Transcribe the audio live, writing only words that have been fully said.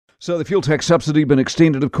So the fuel tax subsidy been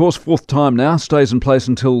extended, of course, fourth time now, stays in place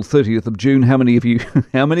until 30th of June. How many of you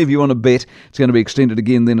want to bet it's going to be extended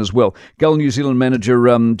again then as well? Gull New Zealand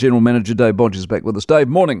General Manager Dave Bodger is back with us. Dave,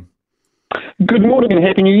 morning. Good morning and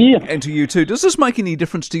Happy New Year. And to you too. Does this make any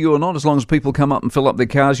difference to you or not? As long as people come up and fill up their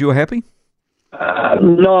cars, you're happy?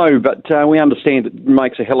 No, but we understand it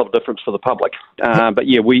makes a hell of a difference for the public. But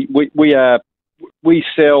yeah, we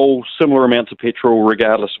sell similar amounts of petrol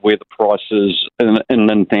regardless of where the price is in an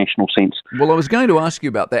international sense. Well, I was going to ask you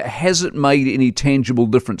about that. Has it made any tangible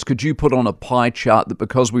difference? Could you put on a pie chart that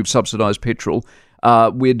because we've subsidised petrol,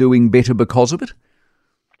 we're doing better because of it?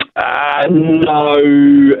 No,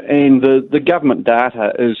 and the government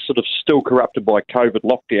data is sort of still corrupted by COVID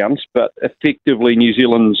lockdowns, but effectively New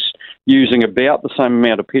Zealand's using about the same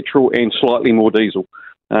amount of petrol and slightly more diesel.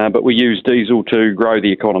 But we use diesel to grow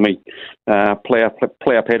the economy, plough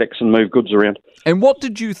paddocks and move goods around. And what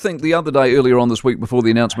did you think the other day, earlier on this week, before the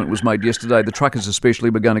announcement was made yesterday, the truckers especially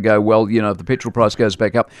were going to go, well, you know, if the petrol price goes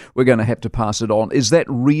back up, we're going to have to pass it on. Is that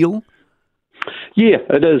real? Yeah,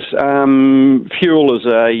 it is. Fuel is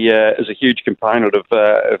a huge component of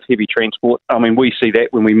heavy transport. I mean, we see that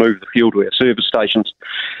when we move the fuel to our service stations.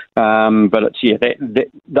 But it's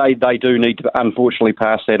they do need to unfortunately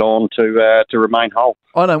pass that on to remain whole.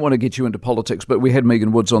 I don't want to get you into politics, but we had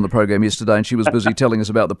Megan Woods on the program yesterday, and she was busy telling us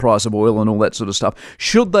about the price of oil and all that sort of stuff.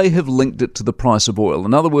 Should they have linked it to the price of oil?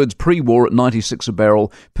 In other words, pre-war at 96 a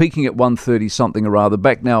barrel, peaking at 130 something or rather,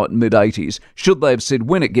 back now at mid-80s. Should they have said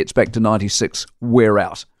when it gets back to 96, we're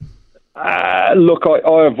out? Look,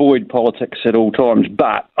 I avoid politics at all times,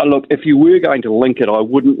 but look, if you were going to link it, I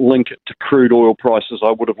wouldn't link it to crude oil prices.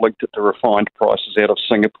 I would have linked it to refined prices out of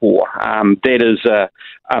Singapore. That is a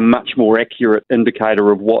much more accurate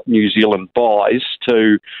indicator of what New Zealand buys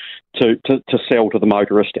to sell to the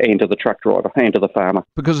motorist and to the truck driver and to the farmer.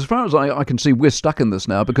 Because as far as I can see, we're stuck in this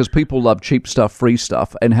now because people love cheap stuff, free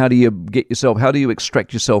stuff, and how do you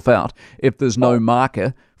extract yourself out if there's no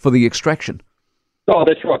marker for the extraction? Oh,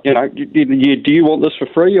 that's right. You know, do you want this for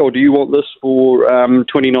free or do you want this for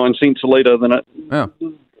 29 cents a litre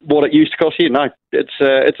what it used to cost you? No,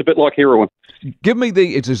 it's a bit like heroin. Give me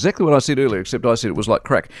it's exactly what I said earlier, except I said it was like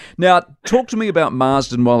crack. Now, talk to me about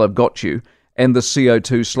Marsden while I've got you and the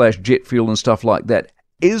CO2/jet fuel and stuff like that.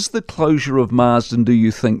 Is the closure of Marsden, do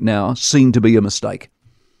you think now, seen to be a mistake?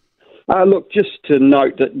 Look, just to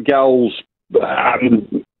note that Gull's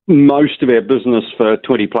most of our business for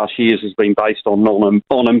 20 plus years has been based on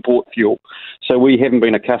import fuel, so we haven't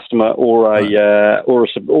been a customer or a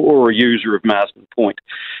user of Marsden Point.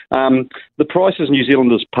 The prices New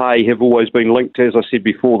Zealanders pay have always been linked, as I said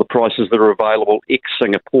before, the prices that are available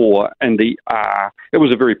ex-Singapore, and it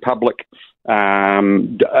was a very public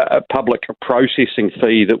processing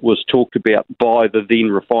fee that was talked about by the then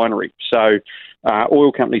refinery. So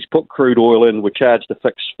oil companies put crude oil in, were charged a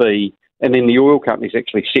fixed fee, and then the oil companies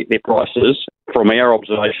actually set their prices, from our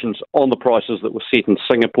observations, on the prices that were set in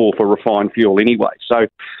Singapore for refined fuel anyway. So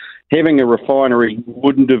having a refinery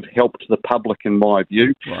wouldn't have helped the public, in my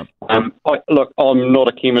view. Right. Look, I'm not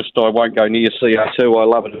a chemist. I won't go near CO2. I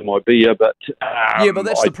love it in my beer, but... but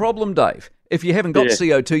that's the problem, Dave. If you haven't got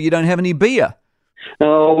CO2, you don't have any beer.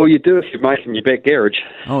 Oh, well, you do if you're making your back garage.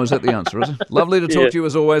 Oh, is that the answer, is it? Lovely to talk to you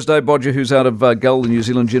as always, Dave Bodger, who's out of Gull, the New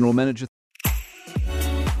Zealand General Manager.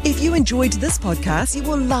 If you enjoyed this podcast, you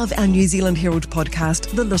will love our New Zealand Herald podcast,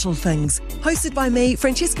 The Little Things, hosted by me,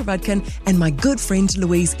 Francesca Rudkin, and my good friend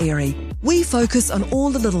Louise Airy. We focus on all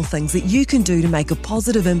the little things that you can do to make a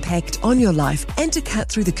positive impact on your life and to cut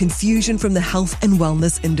through the confusion from the health and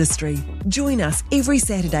wellness industry. Join us every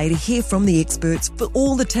Saturday to hear from the experts for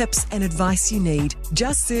all the tips and advice you need.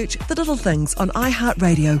 Just search The Little Things on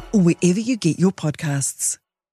iHeartRadio or wherever you get your podcasts.